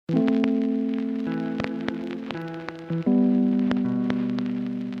Hi,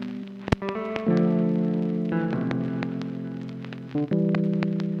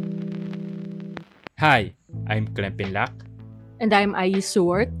 I'm Klempinlak. And I'm Ayi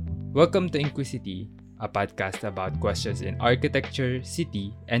Suwart. Welcome to Inquisity, a podcast about questions in architecture,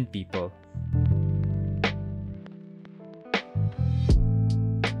 city, and people.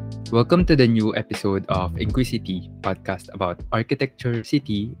 Welcome to the new episode of Inquisity, podcast about architecture,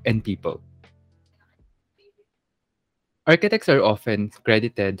 city, and people. Architects are often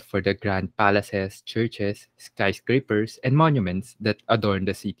credited for the grand palaces, churches, skyscrapers, and monuments that adorn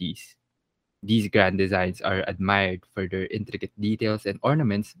the cities. These grand designs are admired for their intricate details and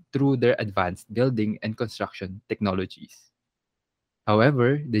ornaments through their advanced building and construction technologies.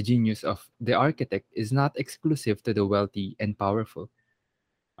 However, the genius of the architect is not exclusive to the wealthy and powerful.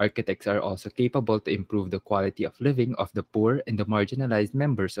 Architects are also capable to improve the quality of living of the poor and the marginalized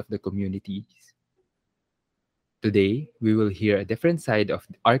members of the communities. Today, we will hear a different side of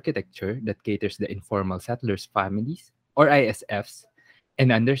architecture that caters the informal settlers' families, or ISFs,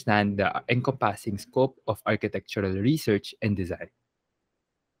 and understand the encompassing scope of architectural research and design.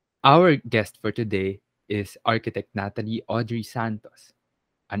 Our guest for today is architect Natalie Audrey Santos,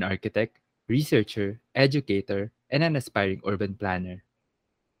 an architect, researcher, educator, and an aspiring urban planner.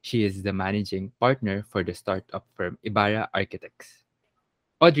 She is the managing partner for the startup firm Ibarra Architects.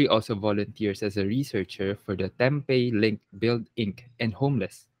 Audrey also volunteers as a researcher for the Tempe Link Build Inc. and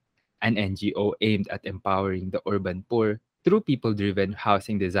Homeless, an NGO aimed at empowering the urban poor through people driven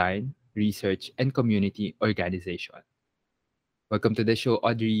housing design, research, and community organization. Welcome to the show,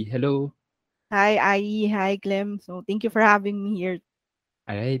 Audrey. Hello. Hi, Ai. Hi, Clem. So, thank you for having me here.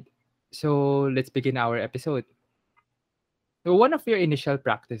 All right. So let's begin our episode. So one of your initial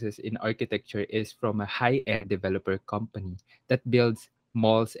practices in architecture is from a high-end developer company that builds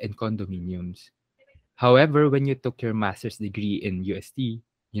malls and condominiums. However, when you took your master's degree in UST,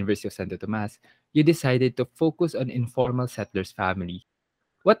 University of Santo Tomas, you decided to focus on informal settlers' family.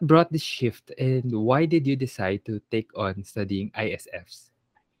 What brought this shift and why did you decide to take on studying ISFs?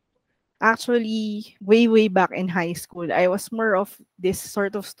 Actually, way back in high school, I was more of this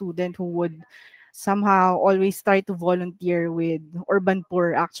sort of student who would somehow always try to volunteer with urban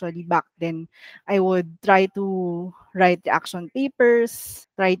poor. Actually, back then, I would try to write the action papers,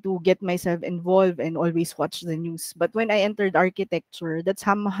 try to get myself involved, and always watch the news. But when I entered architecture, that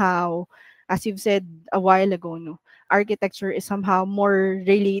somehow, as you've said a while ago, no, architecture is somehow more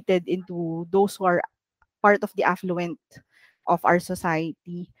related into those who are part of the affluent of our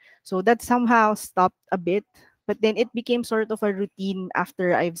society. So that somehow stopped a bit. But then it became sort of a routine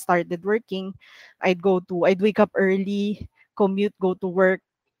after I've started working. I'd wake up early, commute, go to work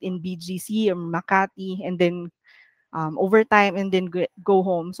in BGC or Makati, and then overtime, and then go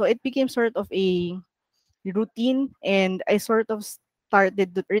home. So it became sort of a routine, and I sort of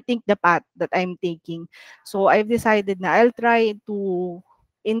started to rethink the path that I'm taking. So I've decided na I'll try to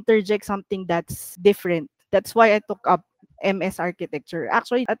interject something that's different. That's why I took up MS architecture.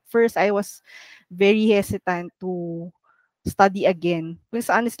 Actually, at first I was very hesitant to study again because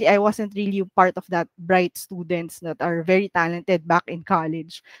honestly I wasn't really part of that bright students that are very talented back in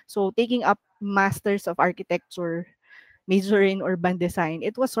college. So taking up masters of architecture, major in urban design,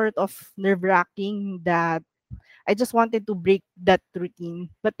 it was sort of nerve-wracking that I just wanted to break that routine.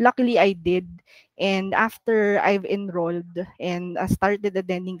 But luckily I did. And after I've enrolled and I started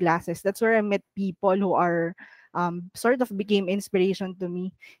attending classes, that's where I met people who are sort of became inspiration to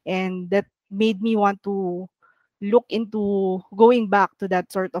me. And that made me want to look into going back to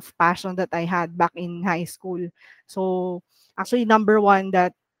that sort of passion that I had back in high school. So actually number one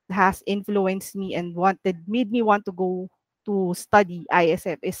that has influenced me and wanted made me want to go to study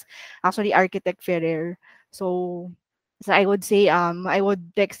ISF is actually architect Ferrer. So so I would say I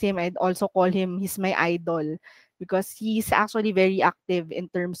would text him. I'd also call him, he's my idol because he's actually very active in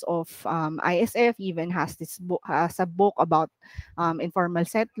terms of ISF. He even has a book about informal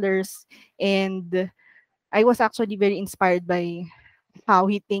settlers, and I was actually very inspired by how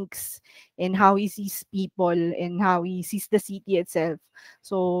he thinks and how he sees people and how he sees the city itself.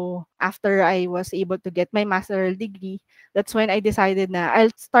 So after I was able to get my master's degree, that's when I decided na I'll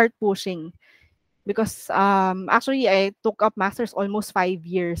start pushing because actually I took up masters almost 5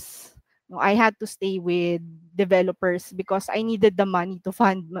 years. No, I had to stay with developers because I needed the money to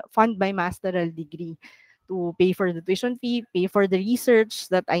fund my master's degree, to pay for the tuition fee, pay for the research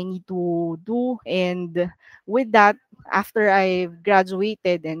that I need to do. And with that, after I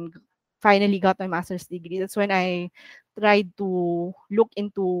graduated and finally got my master's degree, that's when I tried to look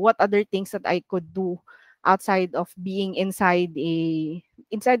into what other things that I could do outside of being inside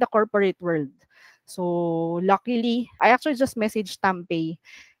the corporate world. So luckily, I actually just messaged Tampei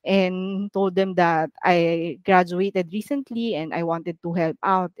and told them that I graduated recently and I wanted to help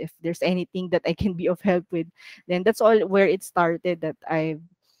out if there's anything that I can be of help with. Then that's all where it started, that I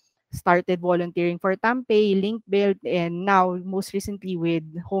started volunteering for Tampei, Link Build, and now most recently with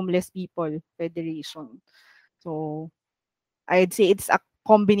Homeless People Federation. So I'd say it's a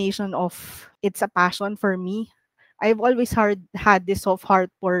combination of, it's a passion for me. I've always had this soft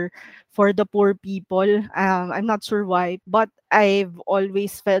heart for the poor people. I'm not sure why, but I've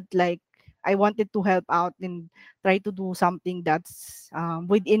always felt like I wanted to help out and try to do something that's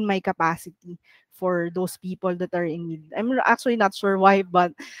within my capacity for those people that are in need. Actually not sure why,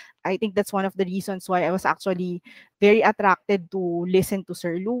 but I think that's one of the reasons why I was actually very attracted to listen to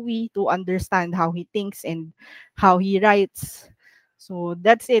Sir Louis, to understand how he thinks and how he writes. So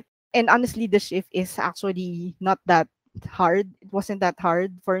that's it. And honestly, the shift is actually not that hard. It wasn't that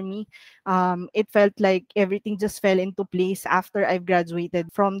hard for me. It felt like everything just fell into place after I've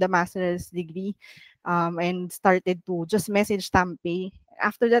graduated from the master's degree, and started to just message Tampei.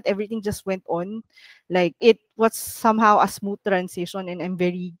 After that, everything just went on. Like, it was somehow a smooth transition, and I'm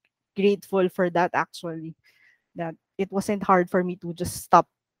very grateful for that actually. That it wasn't hard for me to just stop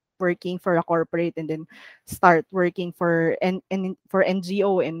working for a corporate and then start working for for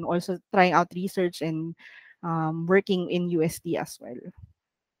NGO, and also trying out research and working in UST as well.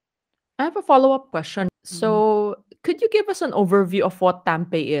 I have a follow-up question. Mm. So, could you give us an overview of what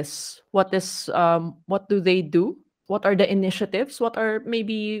Tampe is? What do they do? What are the initiatives? What are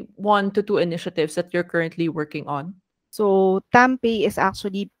maybe one to two initiatives that you're currently working on? So Tampei is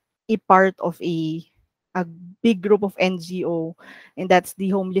actually a part of a big group of NGO, and that's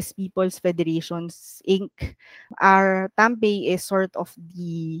the Homeless People's Federations Inc. Our Tampei is sort of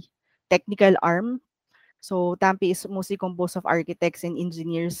the technical arm. So Tampei is mostly composed of architects and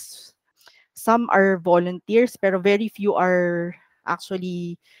engineers. Some are volunteers, pero very few are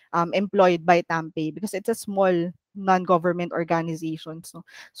actually employed by Tampei because it's a small non-government organization.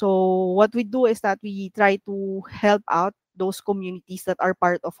 So what we do is that we try to help out those communities that are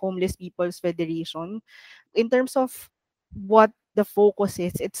part of Homeless People's Federation. In terms of what the focus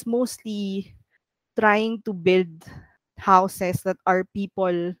is, it's mostly trying to build houses that are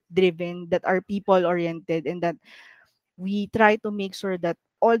people driven, that are people oriented, and that we try to make sure that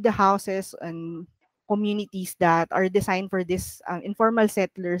all the houses and communities that are designed for this informal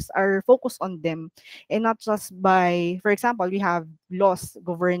settlers are focused on them, and not just by, for example, we have laws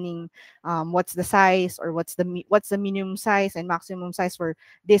governing what's the size, or what's the minimum size and maximum size for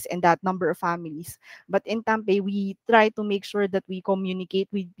this and that number of families. But in Tampei, we try to make sure that we communicate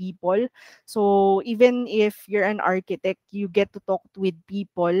with people. So even if you're an architect, you get to talk with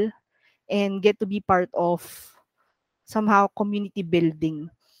people and get to be part of somehow community building,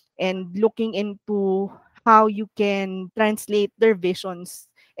 and looking into how you can translate their visions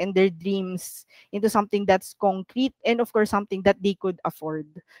and their dreams into something that's concrete, and of course something that they could afford.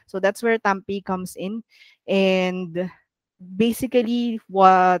 So that's where Tampi comes in. And basically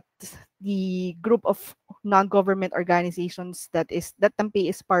what the group of non-government organizations that Tampi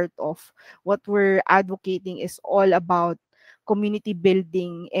is part of, what we're advocating is all about community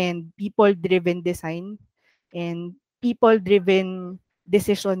building and people driven design and people driven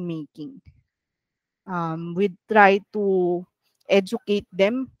decision making. We try to educate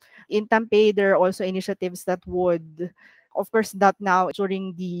them. In Tampei, there are also initiatives that would, of course, not now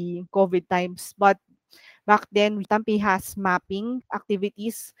during the COVID times, but back then, Tampei has mapping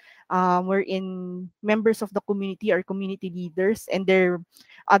activities wherein members of the community are community leaders, and their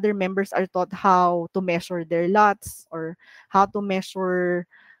other members are taught how to measure their lots, or how to measure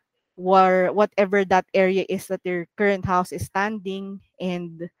whatever that area is that their current house is standing,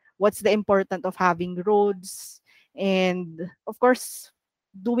 and what's the important of having roads, and of course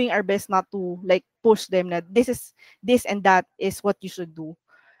doing our best not to like push them that this and that is what you should do,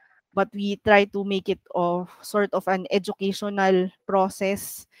 but we try to make it of sort of an educational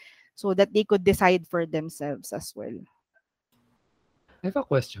process so that they could decide for themselves as well. I have a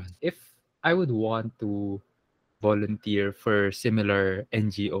question. If I would want to volunteer for similar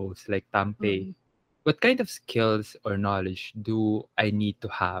NGOs like Tampei, Mm-mm, what kind of skills or knowledge do I need to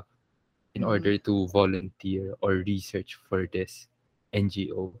have in mm-mm. order to volunteer or research for this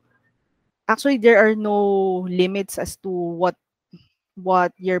NGO? Actually, there are no limits as to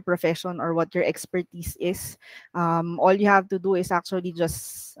what your profession or what your expertise is. All you have to do is actually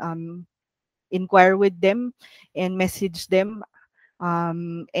just inquire with them and message them,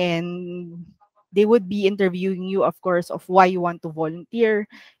 and they would be interviewing you, of course, of why you want to volunteer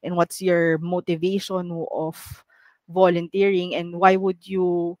and what's your motivation of volunteering, and why would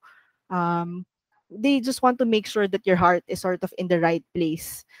you um, they just want to make sure that your heart is sort of in the right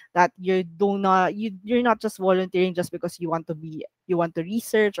place, that you're not just volunteering just because you want to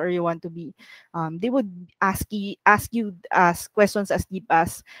research, or you want to be they would ask questions as deep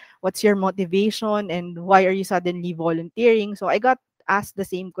as, what's your motivation and why are you suddenly volunteering? So I got asked the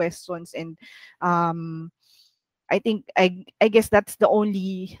same questions, and um I guess that's the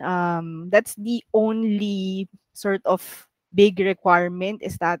only sort of big requirement,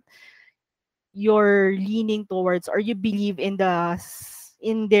 is that you're leaning towards, or you believe in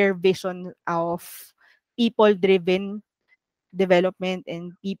in their vision of people driven development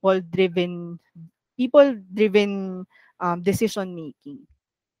and people driven decision making.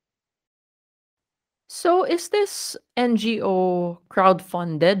 So is this NGO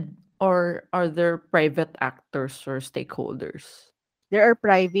crowdfunded, or are there private actors or stakeholders? There are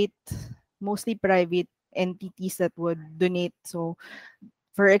mostly private entities that would donate. So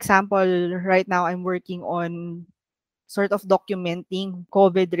for example, right now I'm working on sort of documenting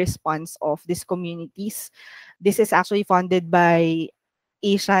COVID response of these communities. This is actually funded by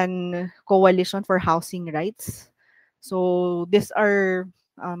Asian Coalition for Housing Rights. So these are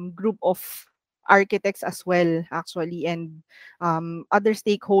group of architects as well, actually, and other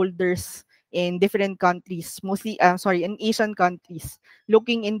stakeholders in different countries, mostly sorry, in Asian countries,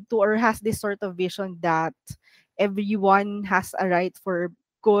 looking into, or has this sort of vision that everyone has a right for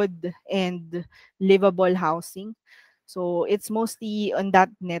good and livable housing. So it's mostly on that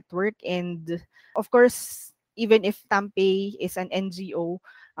network. And of course, even if Tampei is an NGO,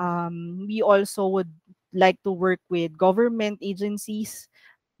 we also would like to work with government agencies.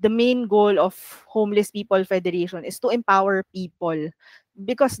 The main goal of Homeless People Federation is to empower people,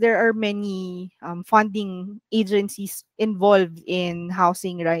 because there are many funding agencies involved in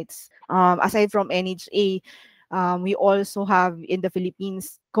housing rights. Aside from NHA, we also have in the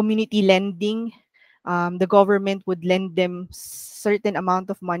Philippines community lending. The government would lend them certain amount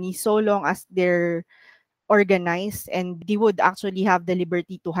of money so long as they're organized, and they would actually have the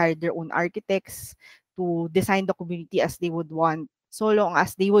liberty to hire their own architects to design the community as they would want, so long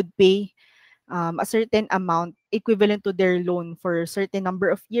as they would pay a certain amount equivalent to their loan for a certain number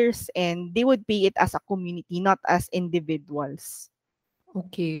of years, and they would pay it as a community, not as individuals.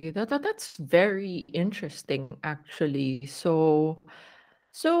 Okay, that's very interesting actually. So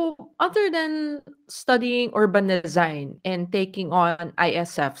other than studying urban design and taking on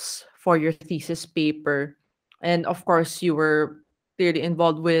ISFs for your thesis paper, and of course you were clearly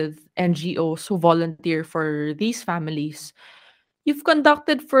involved with NGOs who volunteer for these families, you've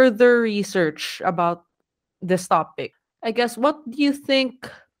conducted further research about this topic. I guess, what do you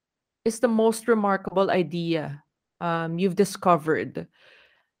think is the most remarkable idea you've discovered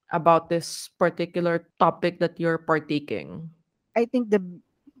about this particular topic that you're partaking? I think the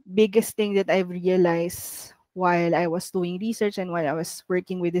biggest thing that I've realized while I was doing research and while I was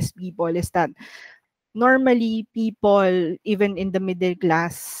working with these people is that normally people, even in the middle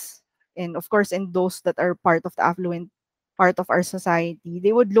class, and of course in those that are part of the affluent part of our society,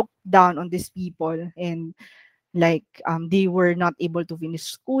 they would look down on these people, and like they were not able to finish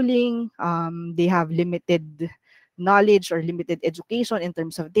schooling, they have limited knowledge or limited education in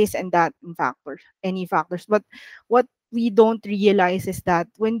terms of this and that any factors. But what we don't realize is that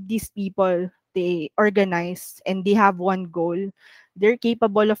when these people, they organize and they have one goal, they're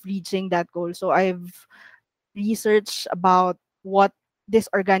capable of reaching that goal. So I've researched about what these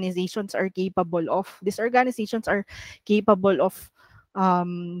organizations are capable of. These organizations are capable of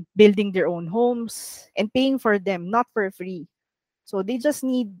building their own homes and paying for them, not for free. So they just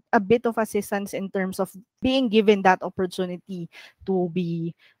need a bit of assistance in terms of being given that opportunity to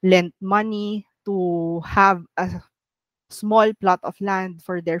be lent money, to have a small plot of land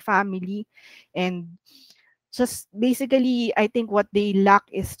for their family. And just basically, I think what they lack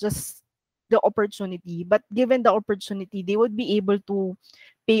is just the opportunity. But given the opportunity, they would be able to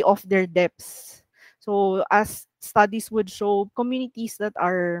pay off their debts. So as studies would show, communities that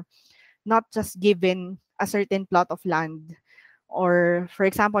are not just given a certain plot of land, or for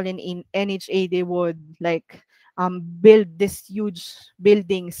example in NHA, they would like build these huge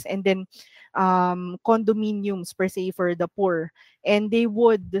buildings, and then condominiums per se for the poor, and they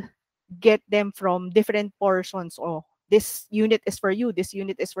would get them from different portions. Oh, this unit is for you, this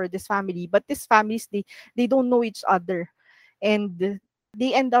unit is for this family, but these families, they don't know each other, and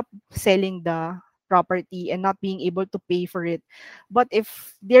they end up selling the property and not being able to pay for it. But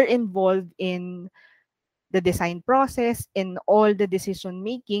if they're involved in the design process and all the decision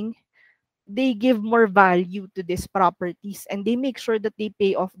making, they give more value to these properties, and they make sure that they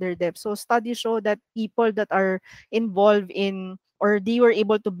pay off their debt. So studies show that people that are involved in, or they were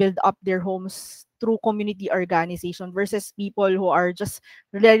able to build up their homes through community organization versus people who are just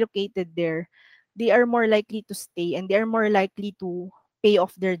relocated there. They are more likely to stay and they are more likely to pay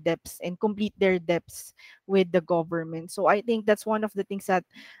off their debts and complete their debts with the government. So I think that's one of the things that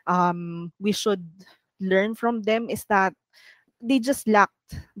we should learn from them, is that they just lacked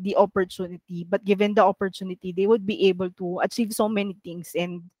the opportunity, but given the opportunity they would be able to achieve so many things,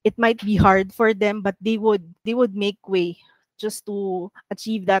 and it might be hard for them, but they would make way just to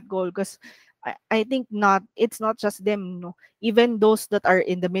achieve that goal. Because I think not it's not just them, no, even those that are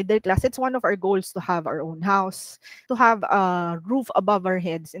in the middle class, it's one of our goals to have our own house, to have a roof above our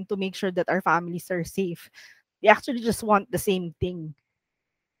heads, and to make sure that our families are safe. They actually just want the same thing,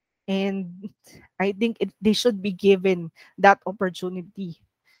 and I think they should be given that opportunity.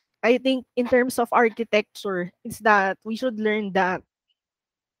 I think in terms of architecture, it's that we should learn that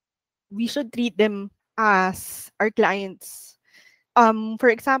we should treat them as our clients. For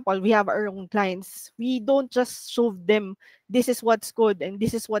example, we have our own clients. We don't just show them this is what's good and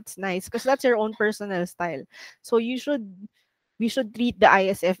this is what's nice, because that's your own personal style. So we should treat the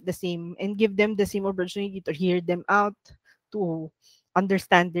ISF the same and give them the same opportunity to hear them out, to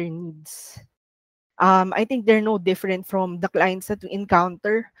understand their needs. I think they're no different from the clients that we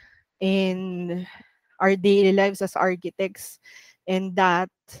encounter in our daily lives as architects, and that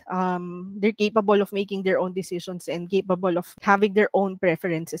they're capable of making their own decisions and capable of having their own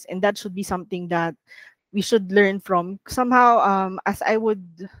preferences. And that should be something that we should learn from. Somehow, as I would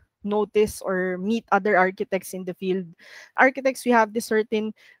notice or meet other architects in the field, architects, we have this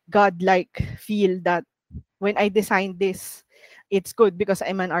certain godlike feel that when I design this, it's good because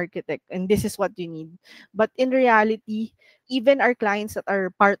I'm an architect and this is what you need. But in reality, even our clients that are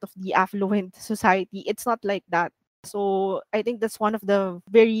part of the affluent society, it's not like that. So I think that's one of the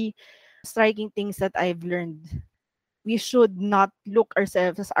very striking things that I've learned. We should not look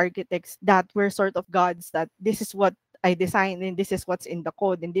ourselves as architects that we're sort of gods, that this is what I designed and this is what's in the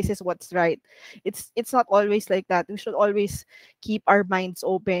code and this is what's right. It's not always like that. We should always keep our minds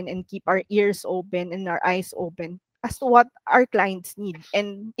open and keep our ears open and our eyes open as to what our clients need.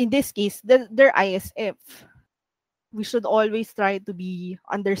 And in this case, their ISF. We should always try to be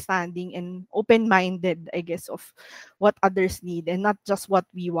understanding and open-minded, I guess, of what others need and not just what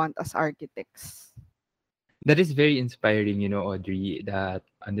we want as architects. That is very inspiring, Audrey, that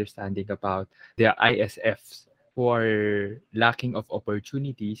understanding about the ISFs who are lacking of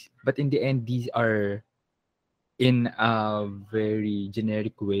opportunities. But in the end, these are, in a very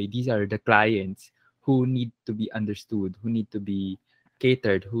generic way, these are the clients who need to be understood, who need to be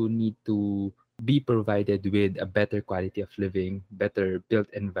catered, who need to be provided with a better quality of living, better built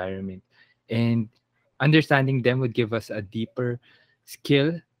environment. And understanding them would give us a deeper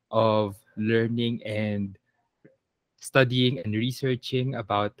skill of learning and studying and researching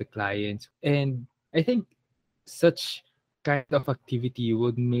about the clients. And I think such kind of activity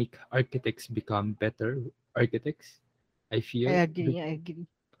would make architects become better architects, I I feel. agree. I agree.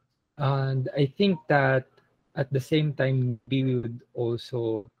 And I think that at the same time, maybe we would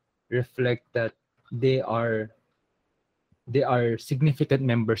also reflect that they are they are significant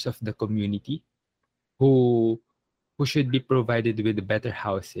members of the community who should be provided with better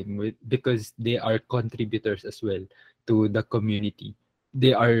housing because they are contributors as well to the community.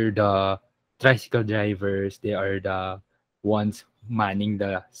 They are the tricycle drivers, they are the ones manning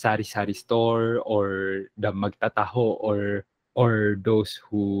the sari-sari store or the magtataho or those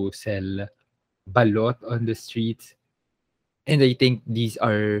who sell balot on the streets. And I think these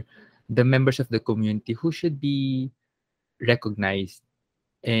are the members of the community who should be recognized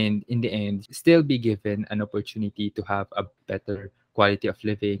and in the end still be given an opportunity to have a better quality of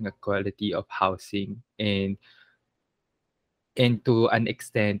living, a quality of housing, and to an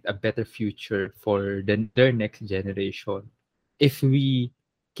extent a better future for their next generation. If we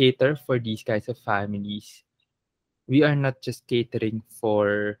cater for these kinds of families, we are not just catering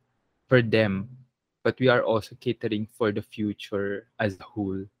for them, but we are also catering for the future as a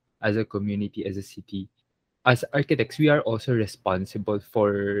whole, as a community, as a city. As architects, we are also responsible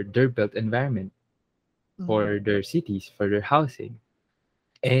for their built environment, Mhm. for their cities, for their housing.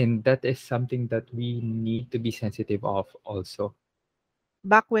 And that is something that we need to be sensitive of also.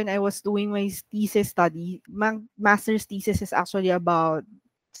 Back when I was doing my thesis study, my master's thesis is actually about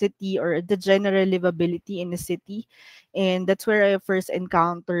city or the general livability in the city. And that's where I first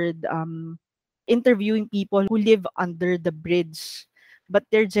encountered interviewing people who live under the bridge, but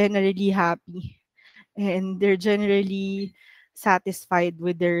they're generally happy and they're generally satisfied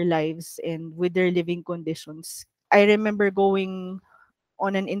with their lives and with their living conditions. I remember going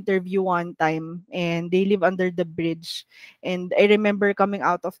on an interview one time and they live under the bridge, and I remember coming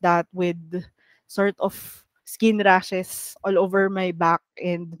out of that with sort of skin rashes all over my back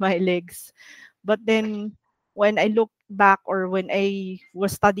and my legs. But then when I look back, or when I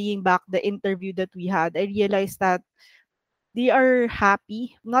was studying back the interview that we had, I realized that they are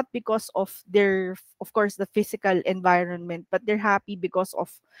happy not because of their, of course, the physical environment, but they're happy because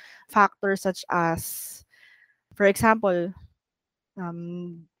of factors such as, for example,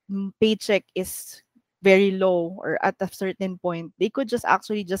 paycheck is very low, or at a certain point they could just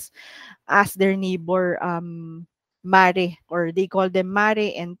actually just ask their neighbor, mare, or they call them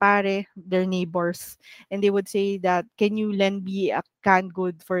mare and pare, their neighbors, and they would say that, can you lend me a canned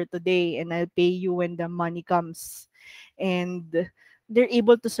good for today and I'll pay you when the money comes. And they're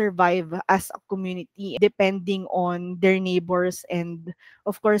able to survive as a community depending on their neighbors, and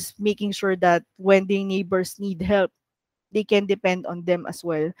of course making sure that when their neighbors need help, they can depend on them as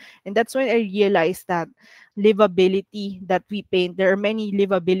well. And that's when I realized that livability that we paint, there are many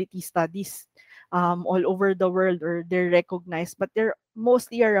livability studies all over the world, or they're recognized, but they're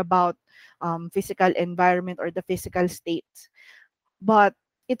mostly are about physical environment or the physical state. But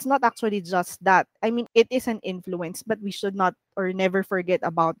it's not actually just that. I mean, it is an influence, but we should not or never forget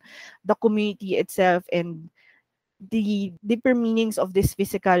about the community itself and the deeper meanings of these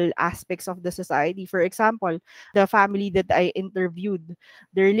physical aspects of the society. For example, the family that I interviewed,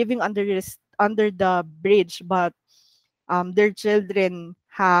 they're living under the bridge, but their children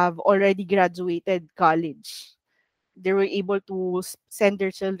have already graduated college. They were able to send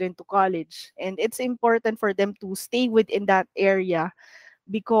their children to college, and it's important for them to stay within that area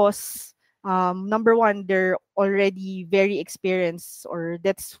because number one, they're already very experienced, or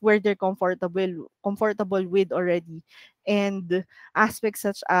that's where they're comfortable with already. And aspects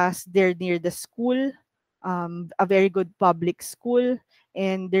such as they're near the school, a very good public school,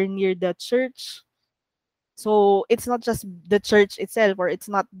 and they're near the church. So it's not just the church itself, or it's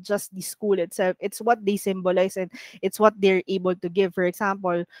not just the school itself, it's what they symbolize, and it's what they're able to give. For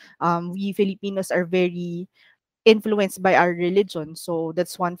example, we Filipinos are very influenced by our religion. So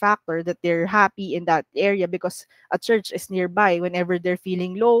that's one factor that they're happy in that area because a church is nearby. Whenever they're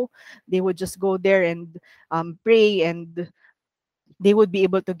feeling low, they would just go there and pray, and they would be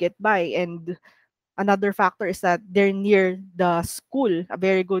able to get by. And another factor is that they're near the school, a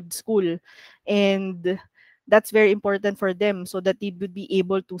very good school. And that's very important for them so that they would be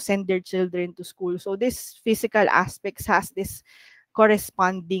able to send their children to school. So this physical aspects has this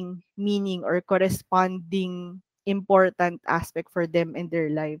corresponding meaning or corresponding important aspect for them in their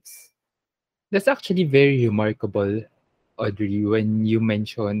lives. That's actually very remarkable, Audrey, when you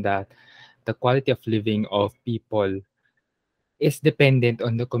mention that the quality of living of people is dependent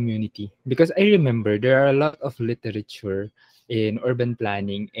on the community. Because I remember there are a lot of literature in urban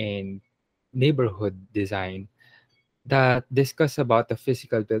planning and neighborhood design that discuss about the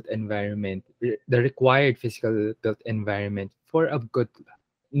physical built environment, the required physical built environment for a good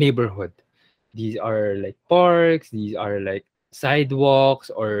neighborhood. These are like parks, these are like sidewalks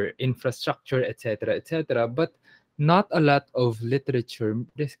or infrastructure, etc., etc. But not a lot of literature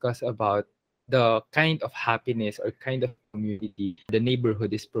discuss about the kind of happiness or kind of community the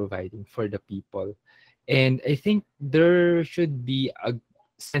neighborhood is providing for the people. And I think there should be a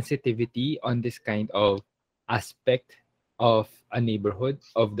sensitivity on this kind of aspect of a neighborhood,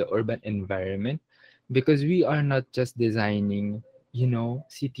 of the urban environment, because we are not just designing,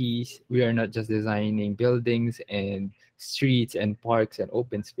 cities, we are not just designing buildings and streets and parks and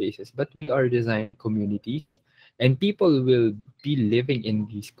open spaces, but we are designing communities, and people will be living in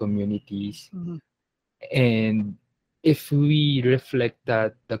these communities. Mhm, And if we reflect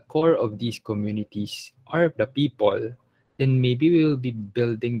that the core of these communities are the people, then maybe we will be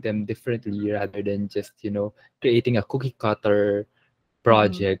building them differently rather than just, creating a cookie cutter mhm,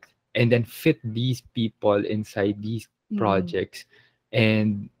 project and then fit these people inside these mhm, projects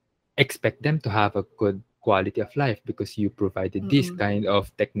and expect them to have a good quality of life because you provided this mhm, kind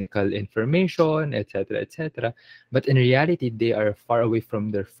of technical information, etc., etc. But in reality, they are far away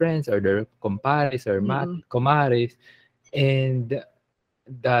from their friends or their compares or mhm, comares, and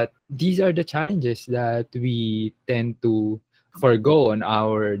that these are the challenges that we tend to forego on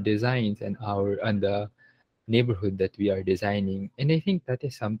our designs and our on the neighborhood that we are designing. And I think that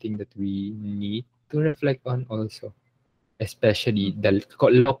is something that we need to reflect on also, especially mhm. the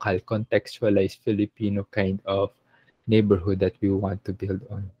local, contextualized Filipino kind of neighborhood that we want to build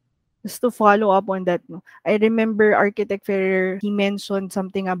on. Just to follow up on that, no, I remember Architect Ferrer, he mentioned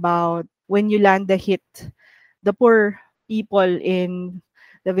something about when you land the hit, the poor people in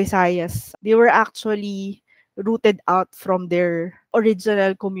the Visayas, they were actually rooted out from their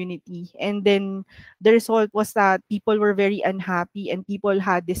original community. And then the result was that people were very unhappy and people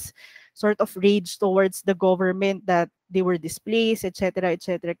had this sort of rage towards the government that they were displaced, etc.,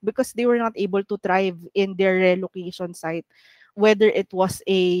 etc., because they were not able to thrive in their relocation site, whether it was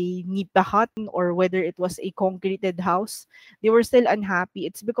a nipa hut or whether it was a concreted house. They were still unhappy.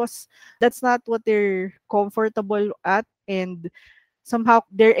 It's because that's not what they're comfortable at, and somehow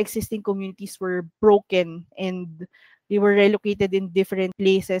their existing communities were broken, and they were relocated in different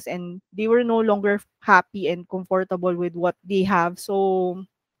places, and they were no longer happy and comfortable with what they have. So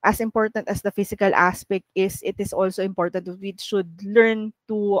as important as the physical aspect is, it is also important that we should learn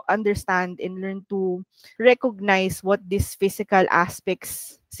to understand and learn to recognize what these physical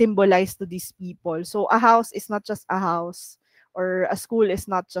aspects symbolize to these people. So a house is not just a house, or a school is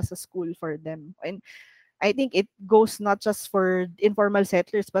not just a school for them. And I think it goes not just for informal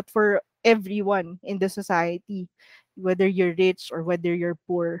settlers, but for everyone in the society, whether you're rich or whether you're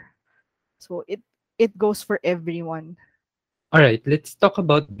poor. So it goes for everyone. All right, let's talk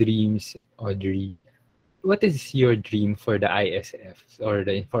about dreams, Audrey. What is your dream for the ISFs or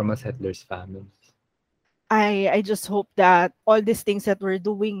the informal settlers families? I just hope that all these things that we're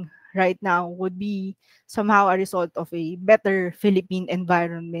doing right now would be somehow a result of a better Philippine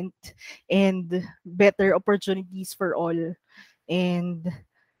environment and better opportunities for all, and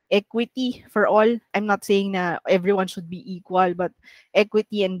equity for all. I'm not saying that everyone should be equal, but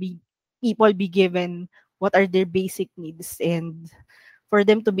equity, and be people be given what are their basic needs, and for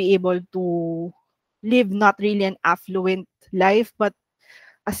them to be able to live not really an affluent life, but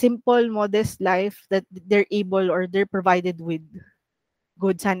a simple, modest life that they're able, or they're provided with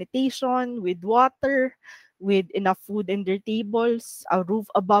good sanitation, with water, with enough food in their tables, a roof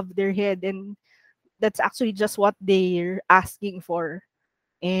above their head, and that's actually just what they're asking for.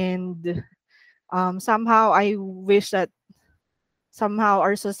 And somehow I wish that somehow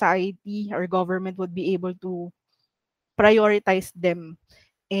our society, our government would be able to prioritize them,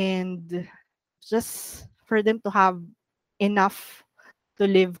 and just for them to have enough to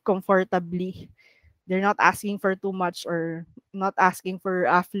live comfortably. They're not asking for too much, or not asking for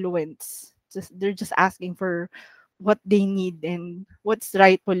affluence. They're just asking for what they need and what's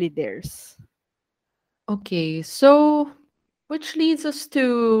rightfully theirs. Okay, so which leads us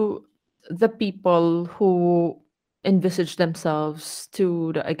to the people who envisage themselves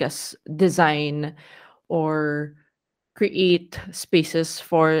to, I guess, design or create spaces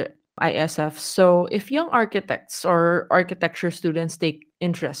for ISF. So, if young architects or architecture students take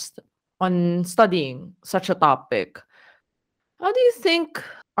interest on studying such a topic, how do you think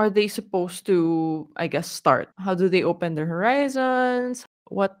are they supposed to, I guess, start? How do they open their horizons?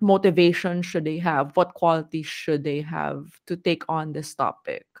 What motivation should they have? What qualities should they have to take on this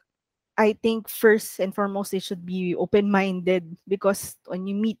topic? I think first and foremost, they should be open minded, because when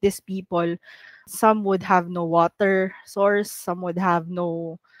you meet these people, some would have no water source, some would have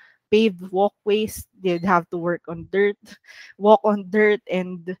no paved walkways, they'd have to work on dirt, walk on dirt,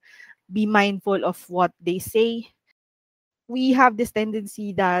 and be mindful of what they say. We have this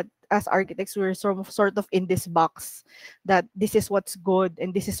tendency that as architects, we're sort of in this box, that this is what's good,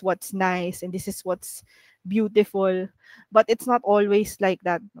 and this is what's nice, and this is what's beautiful, but it's not always like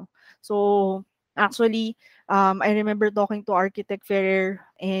that, no? So actually, I remember talking to architect Ferrer,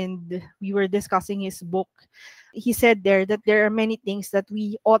 and we were discussing his book. He said there that there are many things that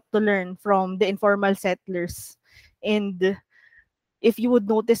we ought to learn from the informal settlers, and if you would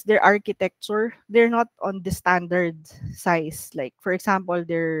notice their architecture, they're not on the standard size. Like, for example,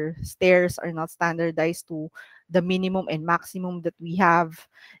 their stairs are not standardized to the minimum and maximum that we have,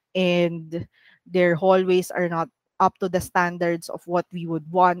 and their hallways are not up to the standards of what we would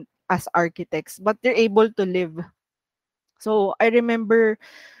want as architects, but they're able to live. So I remember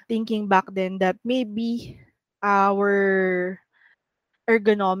thinking back then that maybe our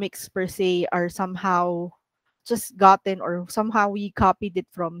ergonomics per se are somehow just gotten, or somehow we copied it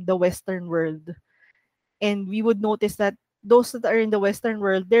from the Western world. And we would notice that those that are in the Western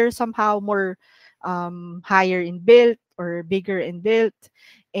world, they're somehow more higher in build, or bigger in build.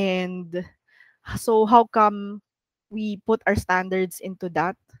 And so how come we put our standards into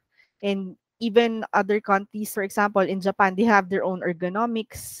that? And even other countries, for example, in Japan, they have their own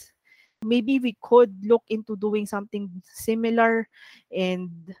ergonomics. Maybe we could look into doing something similar and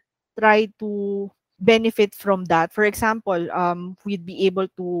try to benefit from that. For example, we'd be able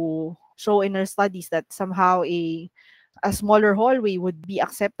to show in our studies that somehow a smaller hallway would be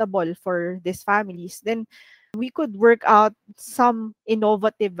acceptable for these families. Then we could work out some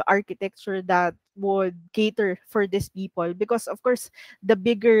innovative architecture that would cater for these people, because of course the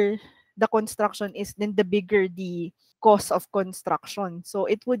bigger the construction is, then the bigger the cost of construction. So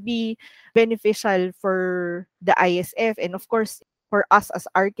it would be beneficial for the ISF, and of course for us as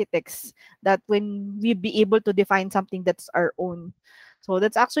architects, that when we be able to define something that's our own. So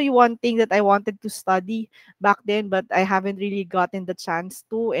that's actually one thing that I wanted to study back then, but I haven't really gotten the chance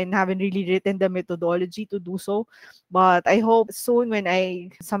to, and haven't really written the methodology to do so. But I hope soon, when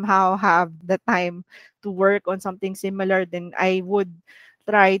I somehow have the time to work on something similar, then I would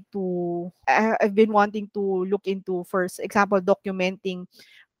try to. I've been wanting to look into, for example, documenting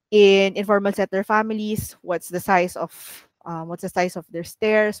in informal settler families, what's the size of their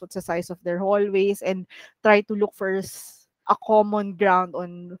stairs, what's the size of their hallways, and try to look for a common ground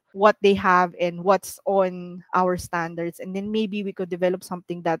on what they have and what's on our standards, and then maybe we could develop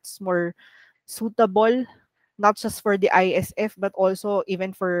something that's more suitable, not just for the ISF but also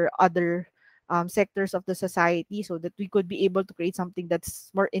even for other sectors of the society, so that we could be able to create something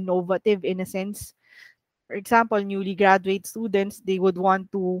that's more innovative in a sense. For example, newly graduate students, they would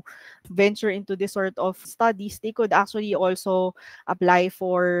want to venture into this sort of studies. They could actually also apply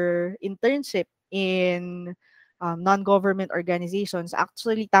for internship in non-government organizations.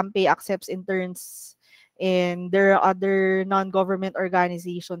 Actually, Tampei accepts interns, and there are other non-government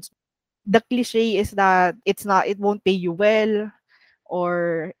organizations. The cliche is that it won't pay you well,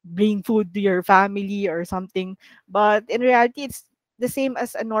 or bring food to your family or something. But in reality, it's the same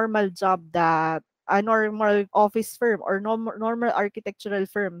as a normal job, that a normal office firm or normal architectural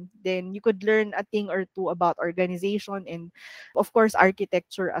firm. Then you could learn a thing or two about organization and, of course,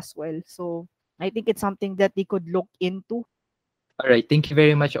 architecture as well. So I think it's something that they could look into. All right. Thank you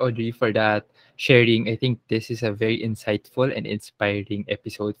very much, Audrey, for that sharing. I think this is a very insightful and inspiring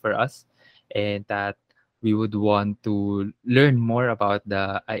episode for us, and that we would want to learn more about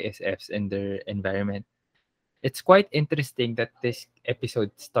the ISFs and their environment. It's quite interesting that this episode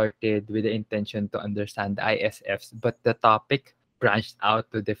started with the intention to understand the ISFs, but the topic branched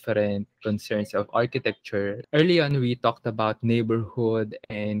out to different concerns of architecture. Early on, we talked about neighborhood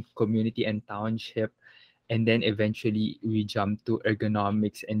and community and township, and then eventually we jumped to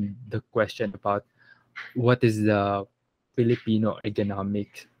ergonomics and the question about what is the Filipino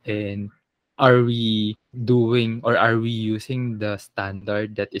ergonomics, and are we doing or are we using the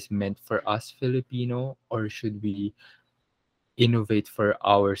standard that is meant for us Filipino, or should we innovate for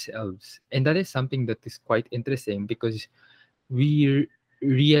ourselves? And that is something that is quite interesting because we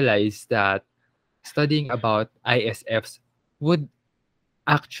realize that studying about ISFs would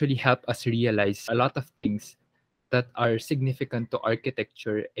actually help us realize a lot of things that are significant to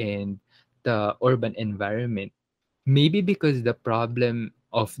architecture and the urban environment. Maybe because the problem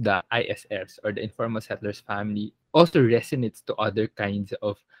of the ISFs or the informal settlers family also resonates to other kinds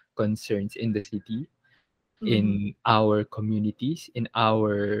of concerns in the city, Mm-hmm. in our communities, in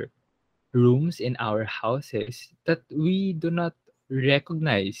our rooms, in our houses that we do not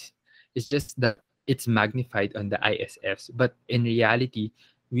recognize. It's just that it's magnified on the ISFs, but in reality,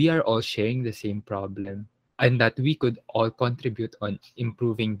 we are all sharing the same problem, and that we could all contribute on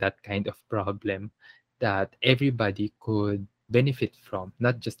improving that kind of problem that everybody could benefit from,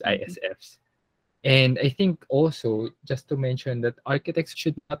 not just Mm-hmm. ISFs. And I think also, just to mention that architects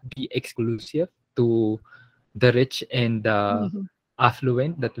should not be exclusive to the rich and the Mm-hmm.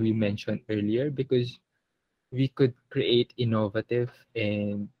 affluent that we mentioned earlier, because we could create innovative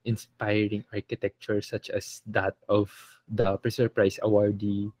and inspiring architecture such as that of the Pritzker Prize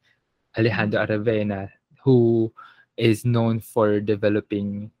awardee Mm-hmm. Alejandro Aravena, who is known for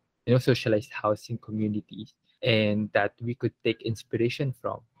developing, socialized housing communities, and that we could take inspiration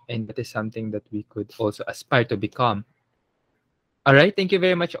from, and that is something that we could also aspire to become. All right, thank you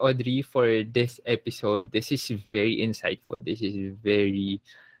very much, Audrey, for this episode. This is very insightful. This is very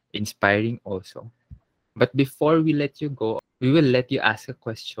inspiring also. But before we let you go, we will let you ask a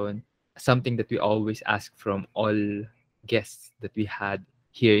question, something that we always ask from all guests that we had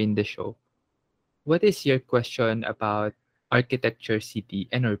here in the show. What is your question about architecture, city,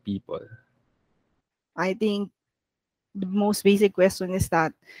 and our people? I think the most basic question is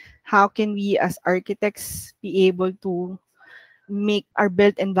that, how can we as architects be able to make our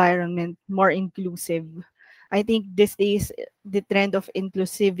built environment more inclusive? I think these days, the trend of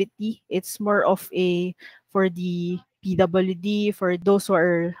inclusivity, it's more of a for the PWD, for those who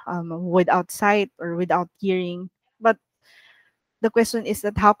are without sight or without hearing. But the question is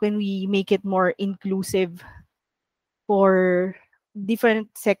that, how can we make it more inclusive for different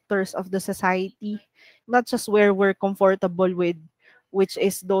sectors of the society, not just where we're comfortable with, which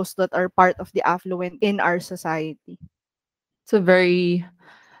is those that are part of the affluent in our society. It's a very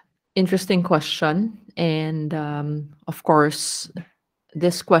interesting question. And of course,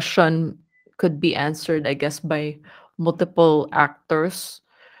 this question could be answered, I guess, by multiple actors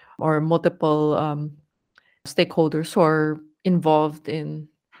or multiple stakeholders who are involved in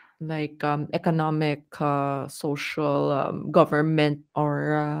like economic, social, government,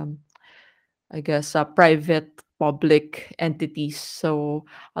 or I guess private public entities. So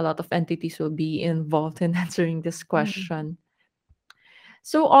a lot of entities will be involved in answering this Mhm. question.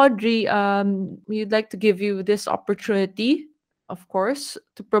 So Audrey, we'd like to give you this opportunity, of course,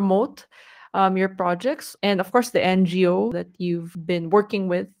 to promote your projects and of course the NGO that you've been working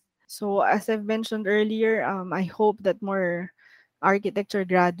with. So as I've mentioned earlier, I hope that more architecture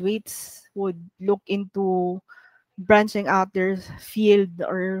graduates would look into branching out their field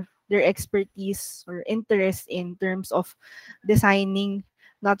or their expertise or interest in terms of designing,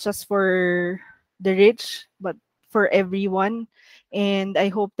 not just for the rich but for everyone. And I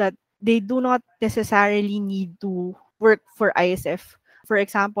hope that they do not necessarily need to work for ISF. For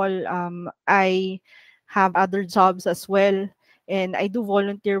example, I have other jobs as well, and I do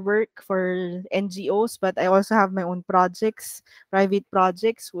volunteer work for NGOs, but I also have my own projects, private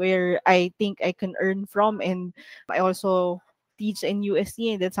projects where I think I can earn from. And I also teach in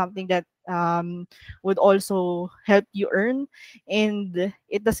USC, and that's something that would also help you earn. And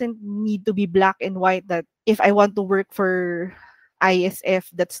it doesn't need to be black and white that if I want to work for ISF,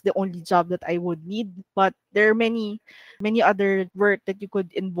 that's the only job that I would need. But there are many other work that you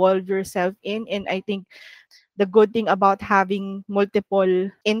could involve yourself in. And I think the good thing about having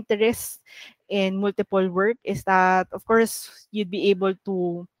multiple interests in multiple work is that of course you'd be able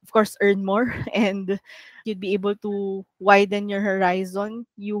to of course earn more and you'd be able to widen your horizon.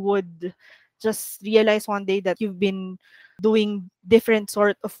 You would just realize one day that you've been doing different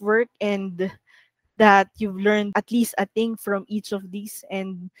sort of work, and that you've learned at least a thing from each of these,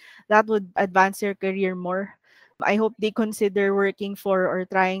 and that would advance your career more. I hope they consider working for or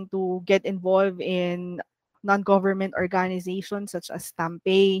trying to get involved in non-government organizations such as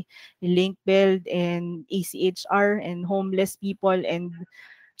Tampay, Link Build, and ACHR, and homeless people, and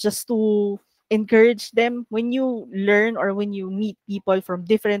just to encourage them. When you learn or when you meet people from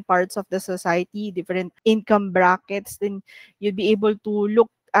different parts of the society, different income brackets, then you'll be able to look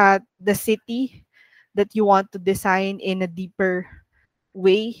at the city that you want to design in a deeper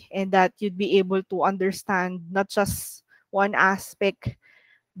way, and that you'd be able to understand not just one aspect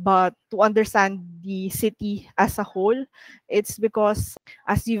but to understand the city as a whole. It's because,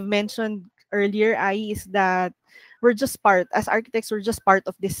 as you've mentioned earlier, I is that we're just part, as architects, we're just part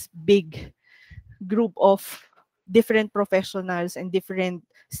of this big group of different professionals and different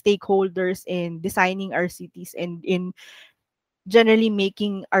stakeholders in designing our cities and in generally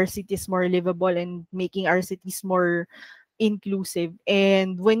making our cities more livable and making our cities more inclusive.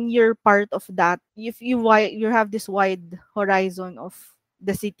 And when you're part of that, if you have this wide horizon of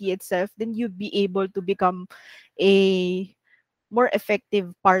the city itself, then you'd be able to become a more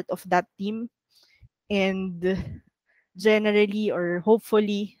effective part of that team, and generally or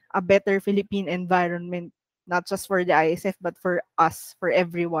hopefully a better Philippine environment, not just for the ISF but for us, for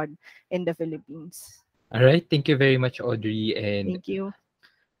everyone in the Philippines. All right. Thank you very much, Audrey. And Thank you.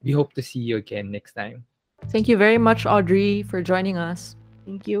 we hope to see you again next time. Thank you very much, Audrey, for joining us.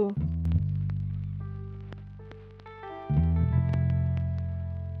 Thank you.